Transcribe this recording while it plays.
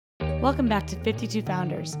Welcome back to 52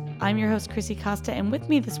 Founders. I'm your host, Chrissy Costa, and with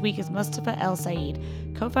me this week is Mostafa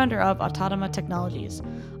ElSayed, co-founder of Automata Technologies.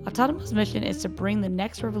 Automata's mission is to bring the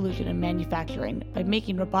next revolution in manufacturing by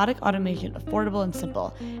making robotic automation affordable and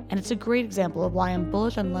simple, and it's a great example of why I'm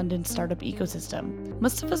bullish on London's startup ecosystem.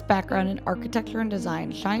 Mostafa's background in architecture and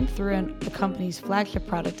design shined through in the company's flagship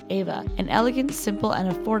product, Ava, an elegant, simple,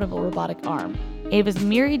 and affordable robotic arm. Ava's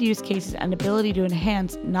myriad use cases and ability to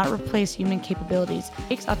enhance, not replace human capabilities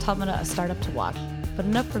makes Automata a startup to watch. But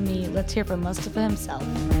enough from me, let's hear from Mostafa himself.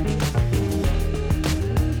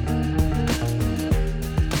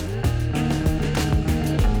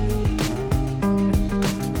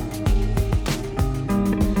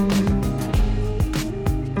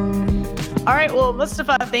 All right, well,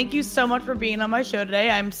 Mostafa, thank you so much for being on my show today.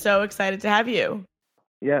 I'm so excited to have you.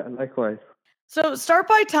 Yeah, likewise. So start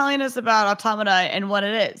by telling us about Automata and what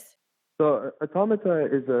it is. So Automata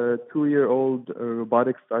is a 2-year-old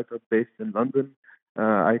robotics startup based in London.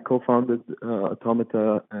 I co-founded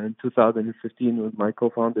Automata in 2015 with my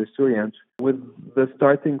co-founder Suryansh, with the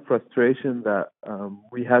starting frustration that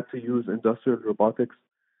we had to use industrial robotics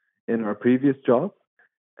in our previous job.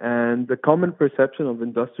 And the common perception of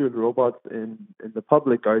industrial robots in the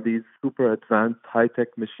public are these super advanced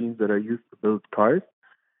high-tech machines that are used to build cars.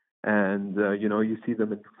 And, you see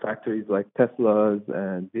them in factories like Tesla's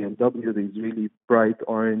and BMW, these really bright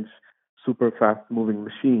orange, super fast moving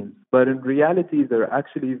machines. But in reality, they're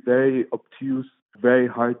actually very obtuse, very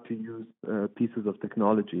hard to use pieces of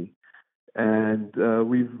technology. And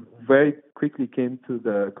we very quickly came to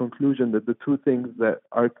the conclusion that the two things that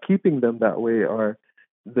are keeping them that way are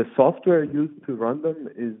the software used to run them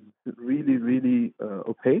is really, really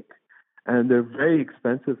opaque, and they're very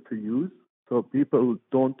expensive to use. So people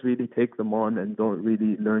don't really take them on and don't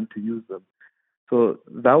really learn to use them. So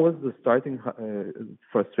that was the starting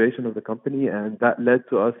frustration of the company, and that led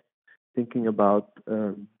to us thinking about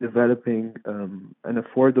developing an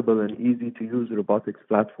affordable and easy to use robotics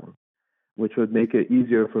platform, which would make it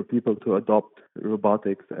easier for people to adopt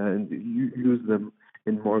robotics and use them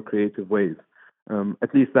in more creative ways.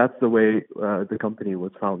 At least that's the way the company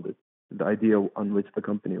was founded, the idea on which the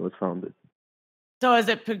company was founded. So has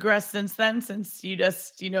it progressed since then, since you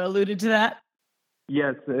just, alluded to that?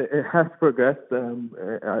 Yes, it has progressed,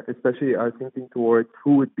 especially our thinking towards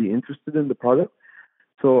who would be interested in the product.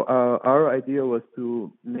 So our idea was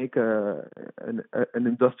to make an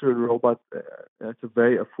industrial robot at a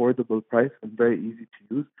very affordable price and very easy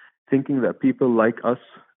to use, thinking that people like us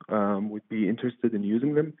would be interested in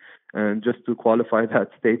using them. And just to qualify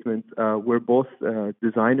that statement, we're both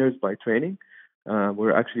designers by training.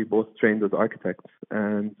 We're actually both trained as architects,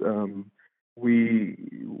 and we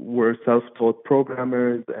were self-taught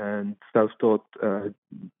programmers and self-taught,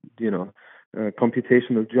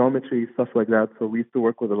 computational geometry, stuff like that. So we used to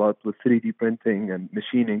work with a lot with 3D printing and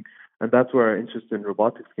machining, and that's where our interest in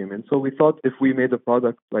robotics came in. So we thought if we made a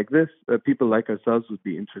product like this, people like ourselves would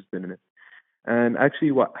be interested in it. And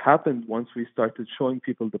actually what happened once we started showing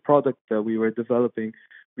people the product that we were developing,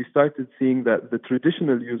 we started seeing that the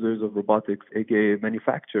traditional users of robotics, aka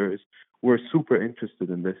manufacturers, were super interested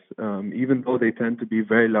in this. Even though they tend to be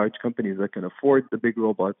very large companies that can afford the big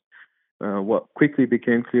robots, what quickly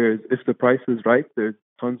became clear is if the price is right, there's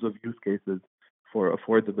tons of use cases for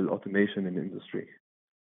affordable automation in industry.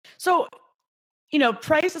 So,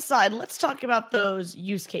 price aside, let's talk about those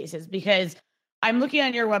use cases, because I'm looking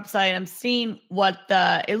on your website, I'm seeing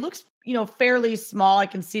it looks, fairly small. I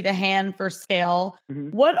can see the hand for scale. Mm-hmm.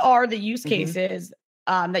 What are the use cases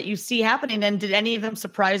that you see happening, and did any of them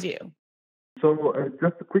surprise you? So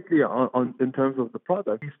just quickly on in terms of the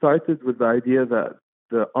product, we started with the idea that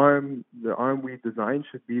the arm we designed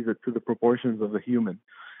should be to the proportions of a human.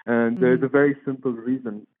 And there's a very simple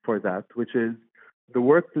reason for that, which is the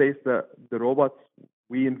workplace that the robots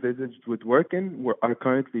we envisaged would work in are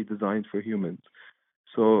currently designed for humans.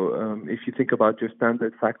 So if you think about your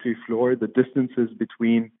standard factory floor, the distances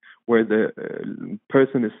between where the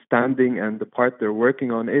person is standing and the part they're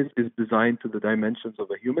working on is designed to the dimensions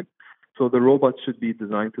of a human. So the robot should be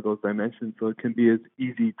designed to those dimensions so it can be as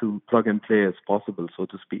easy to plug and play as possible, so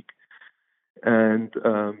to speak. And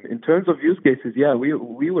in terms of use cases, yeah,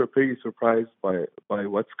 we were pretty surprised by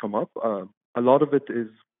what's come up. A lot of it is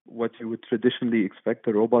what you would traditionally expect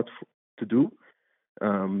a robot to do.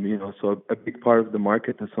 So a big part of the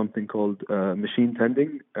market is something called machine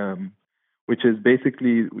tending, which is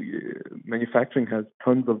basically manufacturing has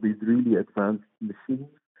tons of these really advanced machines.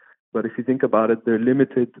 But if you think about it, they're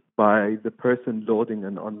limited by the person loading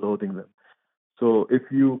and unloading them. So if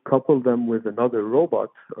you couple them with another robot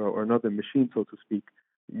or another machine, so to speak,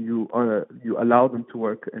 you allow them to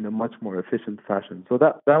work in a much more efficient fashion. So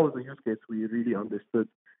that was a use case we really understood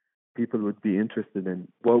people would be interested in.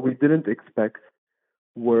 What we didn't expect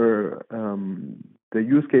were the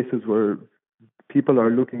use cases where people are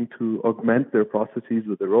looking to augment their processes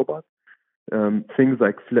with a robot. Things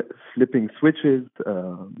like flipping switches,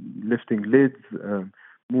 lifting lids,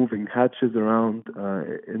 moving hatches around.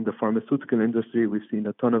 In the pharmaceutical industry, we've seen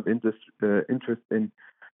a ton of interest in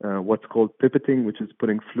what's called pipetting, which is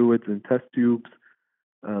putting fluids in test tubes.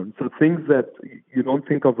 So things that you don't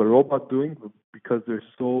think of a robot doing because they're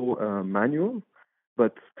so manual.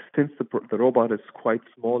 But since the robot is quite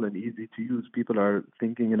small and easy to use, people are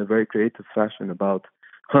thinking in a very creative fashion about,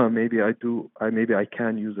 maybe I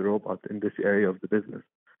can use a robot in this area of the business.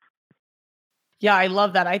 Yeah, I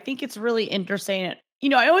love that. I think it's really interesting.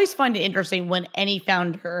 I always find it interesting when any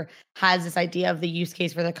founder has this idea of the use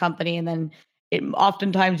case for the company, and then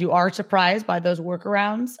oftentimes you are surprised by those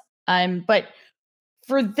workarounds. But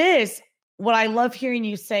for this, what I love hearing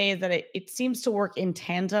you say is that it seems to work in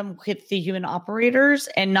tandem with the human operators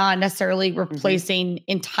and not necessarily replacing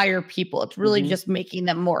entire people. It's really just making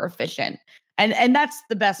them more efficient. And that's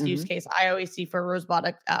the best use case I always see for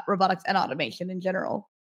robotics and automation in general.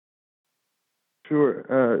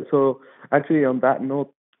 Sure. So actually, on that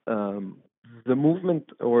note, the movement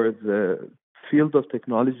or the field of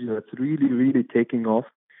technology that's really, really taking off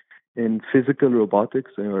in physical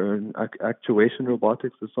robotics or in actuation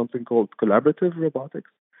robotics is something called collaborative robotics.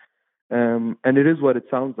 And it is what it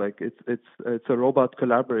sounds like. It's a robot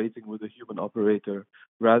collaborating with a human operator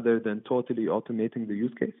rather than totally automating the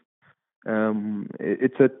use case.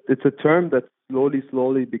 It's a term that's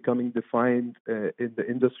slowly becoming defined in the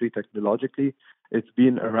industry technologically. It's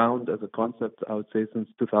been around as a concept, I would say, since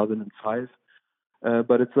 2005.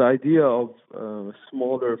 But it's the idea of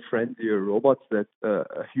smaller, friendlier robots that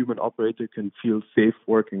a human operator can feel safe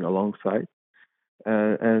working alongside.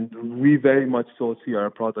 And we very much so see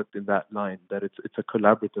our product in that line, that it's a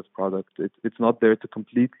collaborative product. It's not there to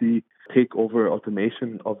completely take over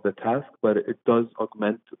automation of the task, but it does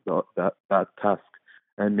augment that task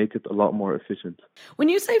and make it a lot more efficient. When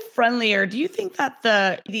you say friendlier, do you think that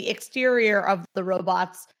the exterior of the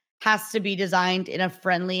robots has to be designed in a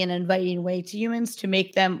friendly and inviting way to humans to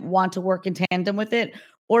make them want to work in tandem with it?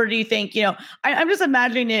 Or do you think, I'm just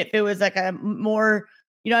imagining it if it was like a more,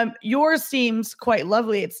 yours seems quite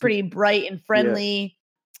lovely. It's pretty bright and friendly,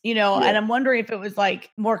 and I'm wondering if it was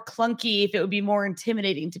like more clunky, if it would be more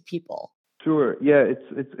intimidating to people. Sure. Yeah,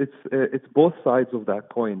 it's both sides of that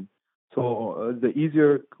coin. So the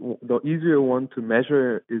easier one to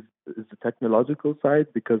measure is the technological side,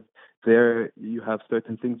 because there you have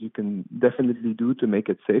certain things you can definitely do to make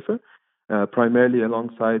it safer. Primarily along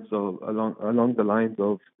the lines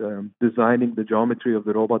of designing the geometry of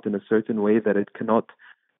the robot in a certain way that it cannot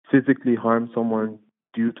physically harm someone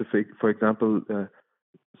due to, for example,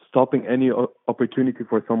 stopping any opportunity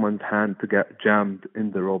for someone's hand to get jammed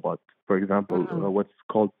in the robot. For example, what's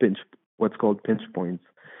called pinch points.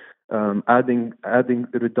 Adding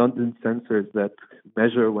redundant sensors that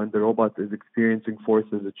measure when the robot is experiencing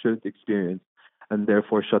forces it shouldn't experience, and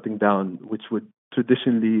therefore shutting down, which would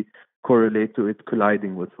traditionally correlate to it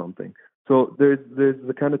colliding with something. So there's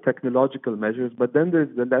the kind of technological measures, but then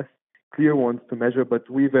there's the less clear ones to measure, but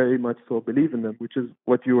we very much so believe in them, which is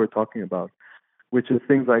what you were talking about, which is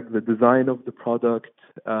things like the design of the product,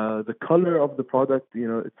 the color of the product.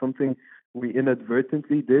 It's something we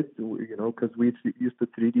inadvertently did, because we used to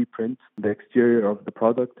 3D print the exterior of the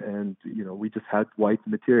product, and, we just had white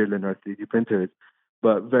material in our 3D printers.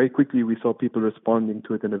 But very quickly we saw people responding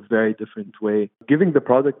to it in a very different way. Giving the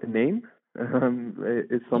product a name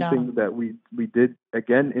is something that we did,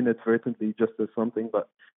 again, inadvertently, just as something, but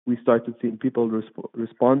we started seeing people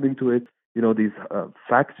responding to it. These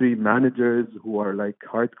factory managers who are like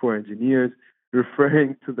hardcore engineers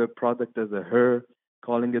referring to the product as a her,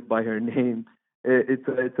 calling it by her name. It's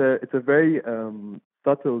a very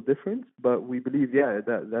subtle difference, but we believe,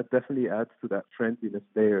 that definitely adds to that friendliness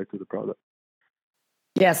layer to the product.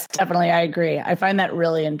 Yes, definitely. I agree. I find that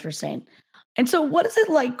really interesting. And so what is it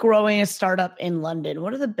like growing a startup in London?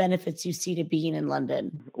 What are the benefits you see to being in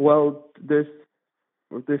London? Well, there's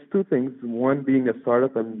two things. One being a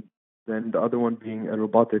startup, and then the other one being a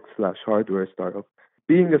robotics/hardware startup.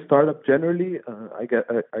 Being a startup generally,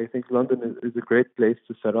 I think London is a great place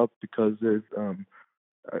to set up, because there's an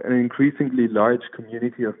increasingly large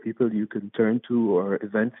community of people you can turn to, or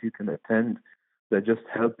events you can attend that just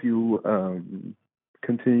help you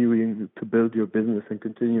continuing to build your business and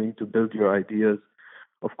continuing to build your ideas.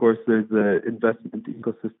 Of course, there's the investment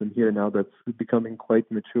ecosystem here now that's becoming quite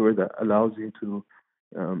mature, that allows you to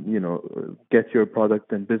get your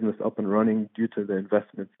product and business up and running due to the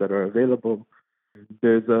investments that are available.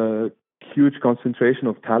 There's a huge concentration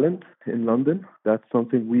of talent in London. That's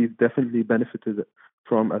something we've definitely benefited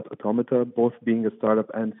from at Automata, both being a startup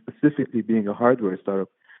and specifically being a hardware startup,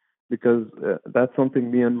 because that's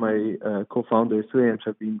something me and my co-founder Suryansh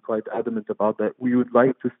have been quite adamant about, that we would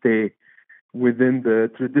like to stay within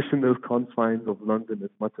the traditional confines of London as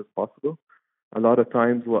much as possible. A lot of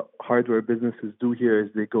times what hardware businesses do here is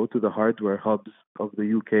they go to the hardware hubs of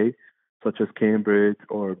the UK, such as Cambridge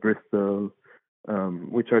or Bristol,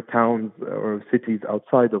 which are towns or cities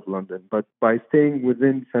outside of London. But by staying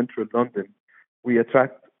within central London,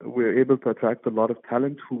 we're able to attract a lot of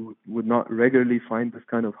talent who would not regularly find this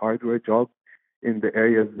kind of hardware job in the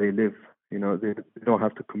areas they live. They don't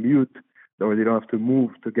have to commute or they don't have to move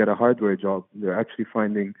to get a hardware job. They're actually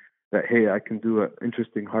finding that, hey, I can do an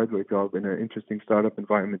interesting hardware job in an interesting startup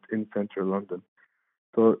environment in central London.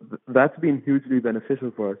 So that's been hugely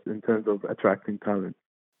beneficial for us in terms of attracting talent.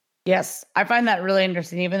 Yes, I find that really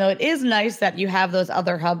interesting, even though it is nice that you have those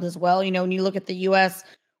other hubs as well. When you look at the US,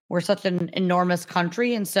 we're such an enormous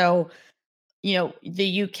country. And so,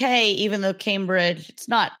 the UK, even though Cambridge, it's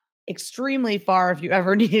not extremely far if you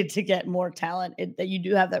ever needed to get more talent, that you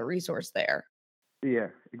do have that resource there. Yeah,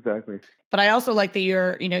 exactly. But I also like that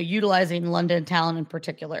you're, utilizing London talent in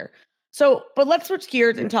particular. So, but let's switch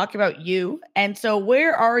gears and talk about you. And so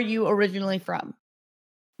where are you originally from?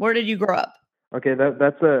 Where did you grow up? Okay,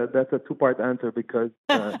 that's a two-part answer, because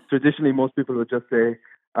traditionally most people would just say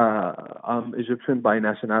I'm Egyptian by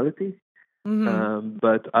nationality. Mm-hmm.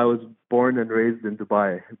 But I was born and raised in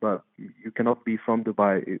Dubai. But you cannot be from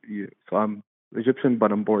Dubai. So I'm Egyptian,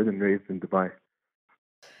 but I'm born and raised in Dubai.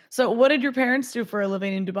 So what did your parents do for a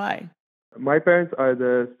living in Dubai? My parents are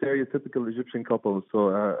the stereotypical Egyptian couple, so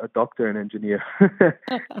a doctor and engineer.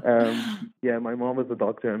 Yeah, my mom was a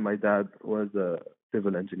doctor and my dad was a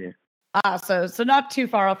civil engineer. So not too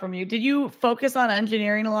far off from you. Did you focus on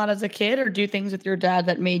engineering a lot as a kid, or do things with your dad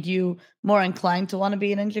that made you more inclined to want to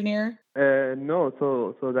be an engineer? No,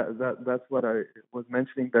 so that's what I was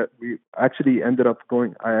mentioning, that I actually ended up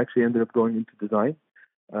going into design.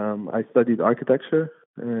 I studied architecture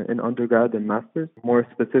in undergrad and masters. More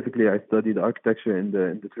specifically, I studied architecture in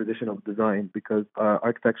the tradition of design, because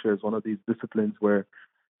architecture is one of these disciplines where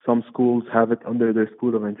some schools have it under their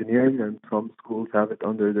school of engineering and some schools have it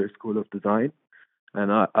under their school of design.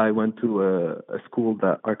 And I went to a school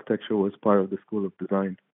that architecture was part of the school of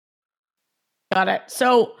design. Got it.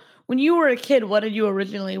 So when you were a kid, what did you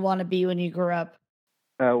originally want to be when you grew up?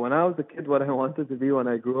 When I was a kid, what I wanted to be when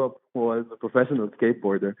I grew up was a professional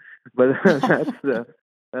skateboarder. But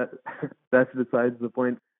that's besides the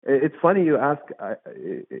point. It's funny you ask.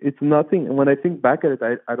 It's nothing. When I think back at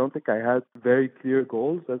it, I don't think I had very clear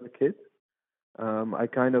goals as a kid. I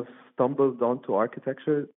kind of stumbled onto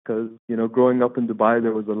architecture because, growing up in Dubai,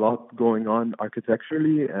 there was a lot going on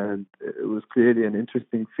architecturally, and it was clearly an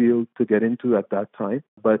interesting field to get into at that time.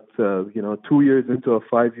 But, 2 years into a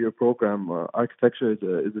 5-year program, architecture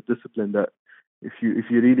is a discipline that if you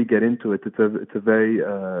really get into it, it's a very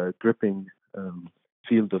gripping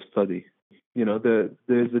field of study.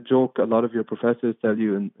 There's a joke a lot of your professors tell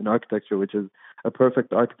you in architecture, which is a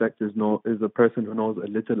perfect architect is a person who knows a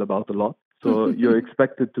little about a lot. So you're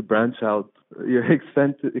expected to branch out. You're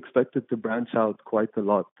expected to branch out quite a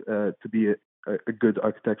lot to be a good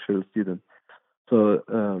architectural student. So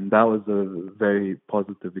that was a very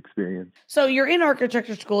positive experience. So you're in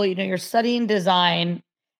architecture school, you're studying design.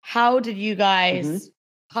 How did you guys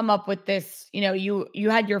come up with this? You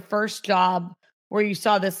had your first job where you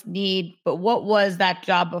saw this need, but what was that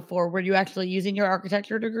job before? Were you actually using your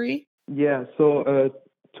architecture degree? Yeah, so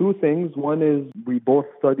two things. One is we both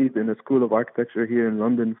studied in a school of architecture here in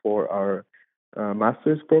London for our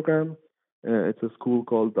master's program. It's a school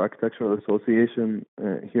called the Architectural Association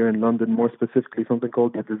here in London, more specifically something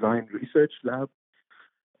called the Design Research Lab.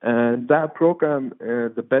 And that program,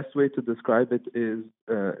 the best way to describe it is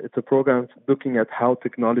it's a program looking at how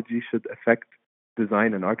technology should affect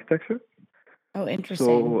design and architecture. Oh, interesting.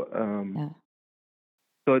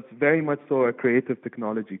 So it's very much so a creative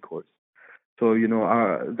technology course. So,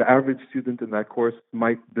 the average student in that course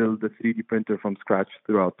might build a 3D printer from scratch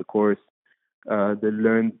throughout the course.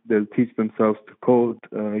 They'll teach themselves to code.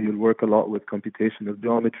 You'll work a lot with computational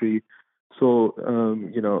geometry. So,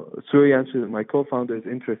 Suryansh, my co-founder's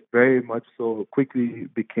interest very much so quickly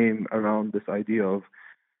became around this idea of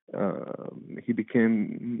he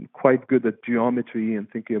became quite good at geometry and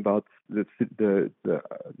thinking about the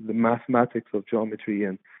mathematics of geometry,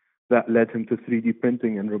 and that led him to 3D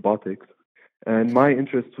printing and robotics. And my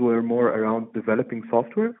interests were more around developing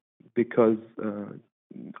software, because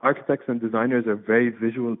architects and designers are very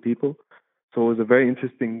visual people, so it was a very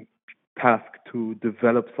interesting task to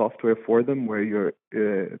develop software for them where you're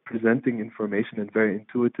presenting information in very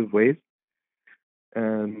intuitive ways.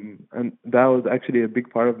 And that was actually a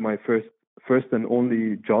big part of my first and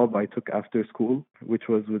only job I took after school, which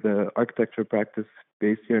was with an architecture practice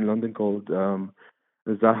based here in London called Zaha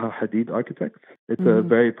Hadid Architects. It's a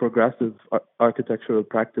very progressive architectural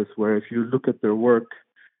practice where if you look at their work,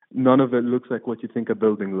 none of it looks like what you think a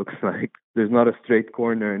building looks like. There's not a straight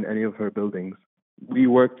corner in any of her buildings. We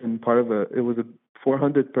worked in it was a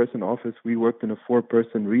 400-person office. We worked in a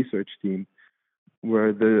 4-person research team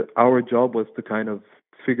where our job was to kind of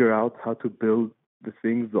figure out how to build the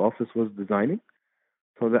things the office was designing.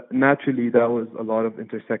 So that naturally that was a lot of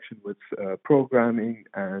intersection with programming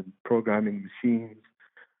and programming machines,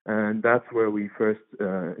 and that's where we first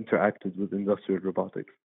interacted with industrial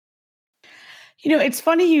robotics. It's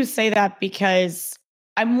funny you say that because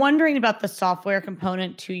I'm wondering about the software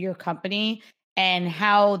component to your company and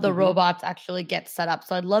how the robots actually get set up.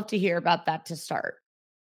 So I'd love to hear about that to start.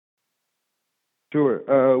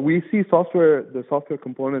 Sure. We see the software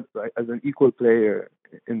component as an equal player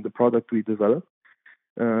in the product we develop,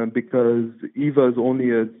 because Eva is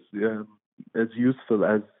only as useful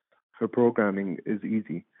as her programming is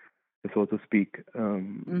easy, so to speak.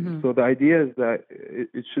 So the idea is that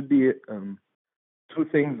it should be two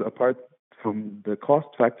things apart from the cost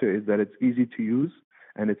factor is that it's easy to use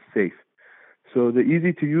and it's safe. So the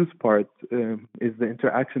easy to use part is the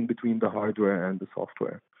interaction between the hardware and the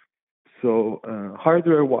software. So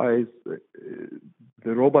hardware-wise,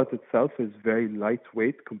 the robot itself is very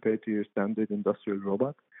lightweight compared to your standard industrial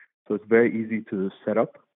robot. So it's very easy to set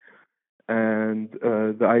up. And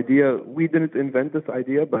the idea, we didn't invent this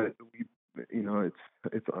idea, but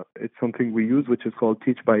it's something we use, which is called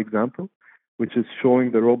teach by example, which is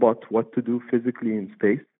showing the robot what to do physically in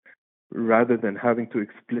space, rather than having to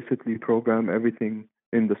explicitly program everything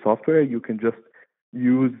in the software. You can just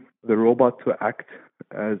use the robot to act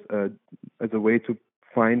as a way to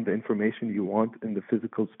find the information you want in the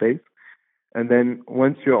physical space. And then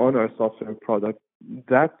once you're on our software product,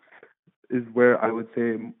 that is where I would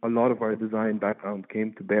say a lot of our design background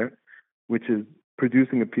came to bear, which is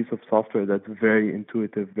producing a piece of software that's very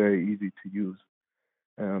intuitive, very easy to use.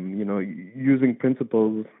 Using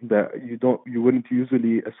principles that you wouldn't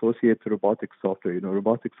usually associate to robotics software.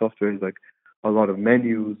 Robotics software is like a lot of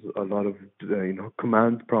menus, a lot of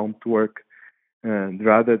command prompt work, and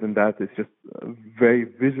rather than that, it's just a very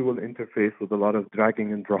visual interface with a lot of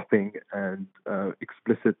dragging and dropping and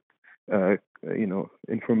explicit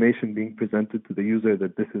information being presented to the user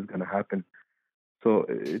that this is going to happen. So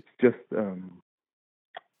it's just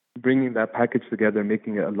bringing that package together,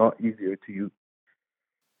 making it a lot easier to use.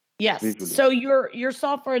 Yes. Visually. So your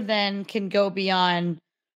software then can go beyond,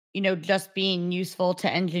 just being useful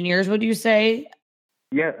to engineers, would you say?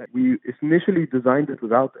 Yeah, we initially designed it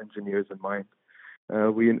without engineers in mind.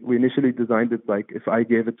 We initially designed it like if I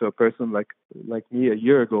gave it to a person like me a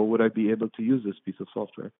year ago, would I be able to use this piece of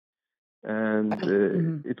software?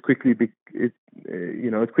 And it quickly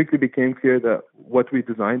became clear that what we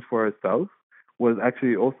designed for ourselves was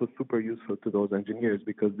actually also super useful to those engineers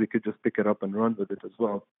because they could just pick it up and run with it as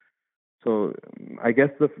well. So I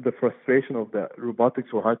guess the frustration of that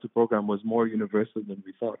robotics were hard to program was more universal than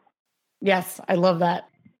we thought. Yes, I love that.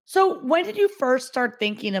 So when did you first start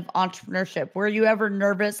thinking of entrepreneurship? Were you ever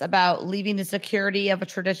nervous about leaving the security of a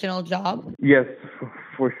traditional job? Yes,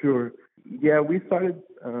 for sure. Yeah, we started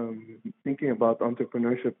thinking about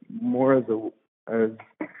entrepreneurship more as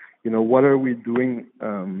what are we doing?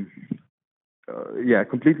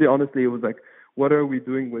 Completely honestly, it was like, what are we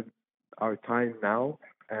doing with our time now?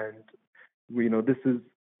 And this is,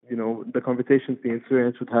 the conversations me and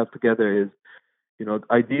Suryansh would have together is,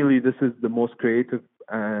 ideally this is the most creative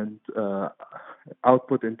and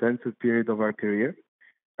output intensive period of our career.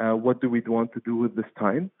 What do we want to do with this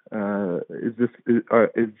time?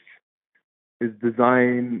 Is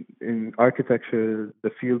design in architecture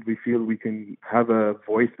the field we feel we can have a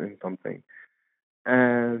voice in something?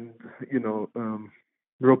 And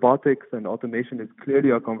robotics and automation is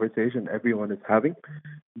clearly a conversation everyone is having,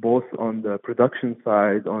 both on the production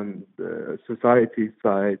side, on the society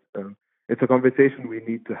side. It's a conversation we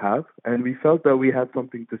need to have, and we felt that we had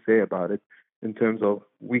something to say about it in terms of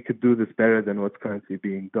we could do this better than what's currently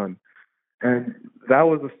being done. And that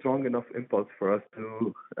was a strong enough impulse for us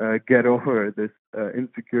to get over this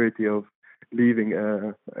insecurity of leaving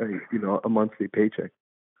a monthly paycheck.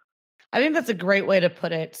 I think that's a great way to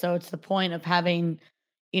put it. So it's the point of having,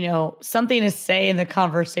 something to say in the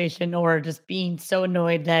conversation or just being so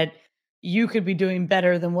annoyed that you could be doing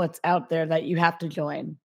better than what's out there that you have to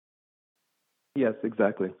join. Yes,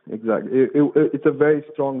 exactly. It's a very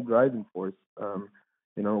strong driving force.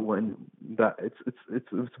 When that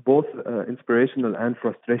it's both inspirational and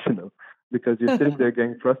frustrational because you're sitting there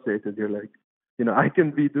getting frustrated. You're like, I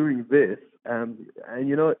can be doing this, and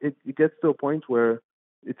it gets to a point where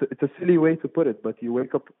it's a silly way to put it, but you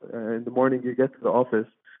wake up in the morning, you get to the office,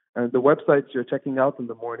 and the websites you're checking out in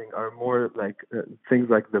the morning are more like things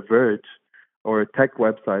like The Verge or tech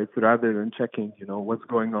websites rather than checking, what's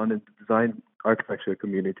going on in the design architecture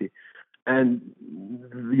community. And,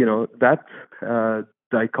 that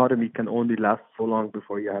dichotomy can only last so long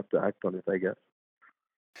before you have to act on it, I guess.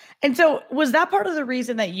 And so was that part of the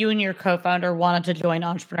reason that you and your co-founder wanted to join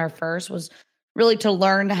Entrepreneur First, was really to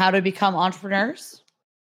learn how to become entrepreneurs?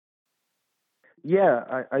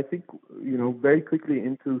 Yeah, I think, very quickly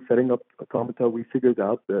into setting up Automata, we figured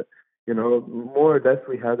out that, more or less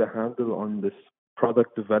we had a handle on this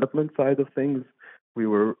product development side of things. We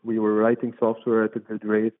were writing software at a good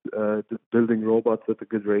rate, building robots at a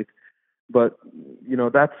good rate. But,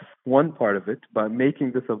 that's one part of it. By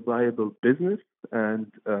making this a viable business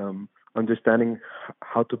and understanding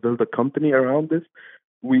how to build a company around this,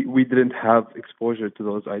 we didn't have exposure to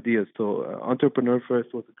those ideas. So Entrepreneur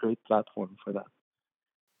First was a great platform for that.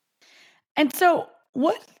 And so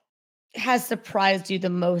what has surprised you the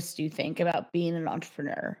most, do you think, about being an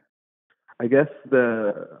entrepreneur? I guess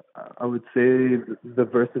I would say the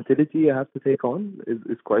versatility you have to take on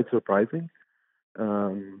is quite surprising.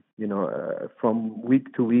 From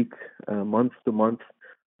week to week, month to month,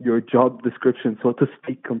 your job description, so to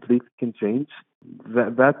speak, completely can change.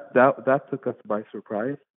 That took us by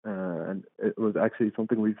surprise, and it was actually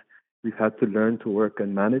something we've had to learn to work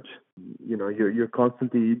and manage. You're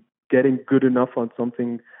constantly getting good enough on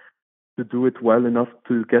something to do it well enough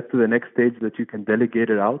to get to the next stage that you can delegate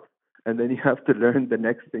it out, and then you have to learn the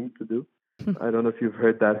next thing to do. I don't know if you've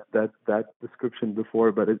heard that description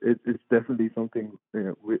before, but it's definitely something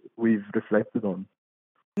we've reflected on.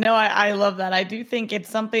 No, I love that. I do think it's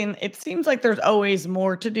something, it seems like there's always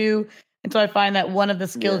more to do. And so I find that one of the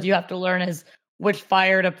skills you have to learn is which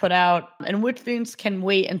fire to put out and which things can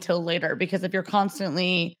wait until later. Because if you're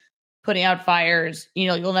constantly putting out fires,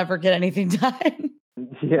 you'll never get anything done.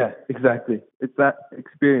 Yeah, exactly. It's that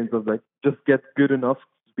experience of like just get good enough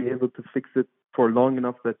to be able to fix it for long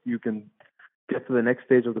enough that you can get to the next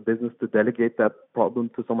stage of the business to delegate that problem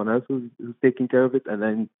to someone else who's taking care of it, and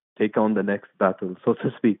then take on the next battle, so to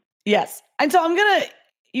speak. Yes. And so I'm going to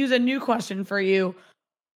use a new question for you.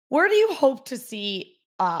 Where do you hope to see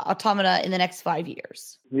Automata in the next 5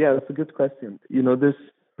 years? Yeah, that's a good question. There's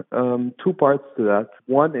two parts to that.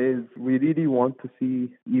 One is we really want to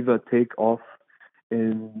see Eva take off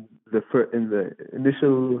in the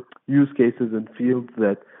initial use cases and fields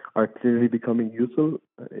that are clearly becoming useful.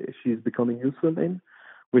 She's becoming useful in,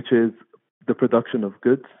 which is the production of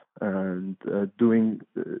goods and doing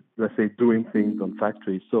things on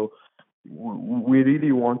factories. So we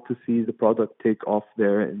really want to see the product take off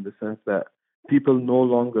there, in the sense that people no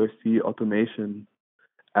longer see automation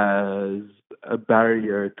as a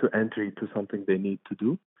barrier to entry to something they need to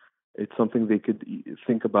do. It's something they could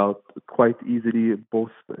think about quite easily,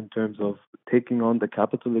 both in terms of taking on the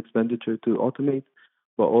capital expenditure to automate,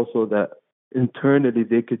 but also that internally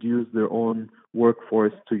they could use their own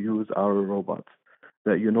workforce to use our robots.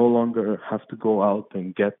 That you no longer have to go out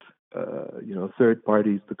and get third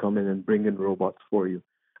parties to come in and bring in robots for you.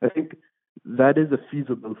 I think that is a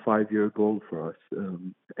feasible 5-year goal for us.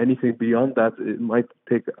 Anything beyond that, it might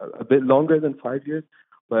take a bit longer than 5 years,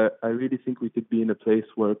 but I really think we could be in a place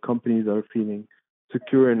where companies are feeling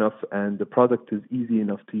secure enough and the product is easy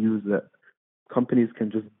enough to use that companies can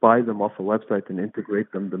just buy them off a website and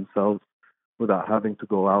integrate them themselves without having to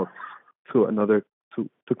go out to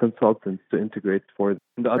to consultants to integrate for them.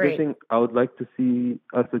 And the other thing I would like to see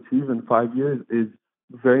us achieve in 5 years is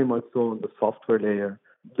very much so on the software layer.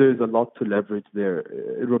 There's a lot to leverage there.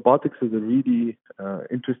 Robotics is a really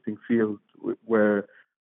interesting field where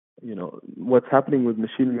what's happening with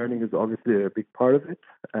machine learning is obviously a big part of it,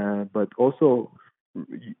 but also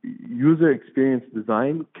user experience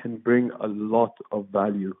design can bring a lot of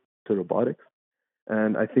value to robotics.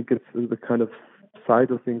 And I think it's the kind of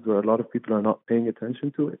side of things where a lot of people are not paying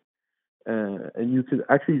attention to it. And you can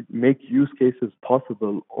actually make use cases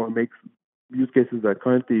possible, or make use cases that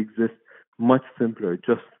currently exist much simpler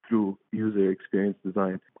just through user experience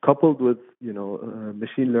design, coupled with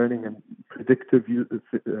machine learning and predictive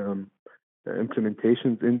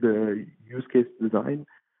implementations in the use case design.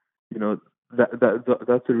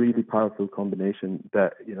 That's a really powerful combination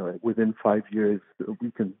that within 5 years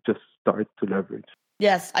we can just start to leverage.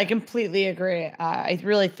 Yes, I completely agree. I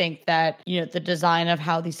really think that, the design of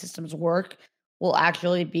how these systems work will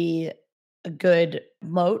actually be a good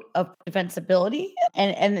moat of defensibility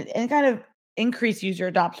and kind of increase user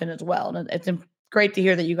adoption as well. And it's great to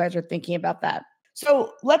hear that you guys are thinking about that.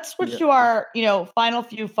 So let's switch Yeah. to our, final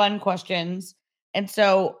few fun questions. And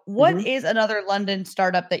so, what hmm is another London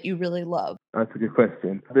startup that you really love? That's a good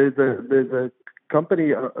question. There's a company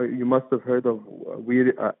you must have heard of.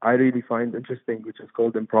 I really find interesting, which is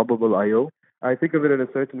called Improbable IO. I think of it in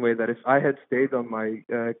a certain way that if I had stayed on my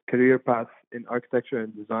career path in architecture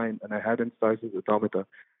and design and I hadn't started Automata,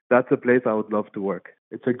 that's a place I would love to work.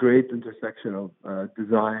 It's a great intersection of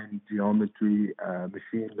design, geometry,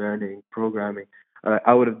 machine learning, programming.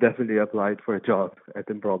 I would have definitely applied for a job at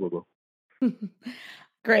Improbable.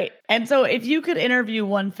 Great. And so, if you could interview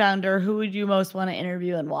one founder, who would you most want to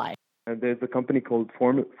interview and why? And there's a company called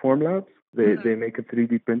Formlabs. They make a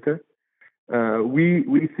 3D printer.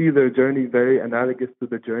 We see their journey very analogous to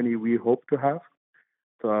the journey we hope to have.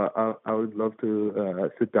 So I would love to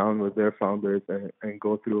sit down with their founders and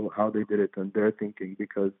go through how they did it and their thinking,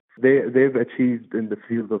 because they've achieved in the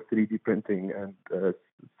field of 3D printing and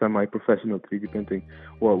semi-professional 3D printing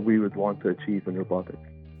what we would want to achieve in robotics.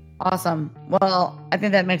 Awesome. Well, I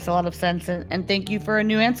think that makes a lot of sense. And thank you for a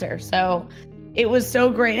new answer. So it was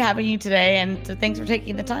so great having you today. And so thanks for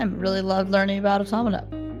taking the time. Really loved learning about Automata.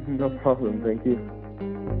 No problem. Thank you.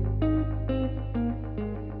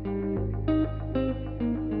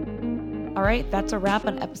 All right, that's a wrap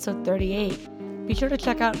on episode 38. Be sure to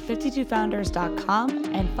check out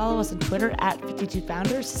 52founders.com and follow us on Twitter at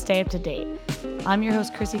 52founders to stay up to date. I'm your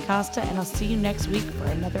host, Chrissy Costa, and I'll see you next week for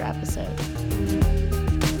another episode.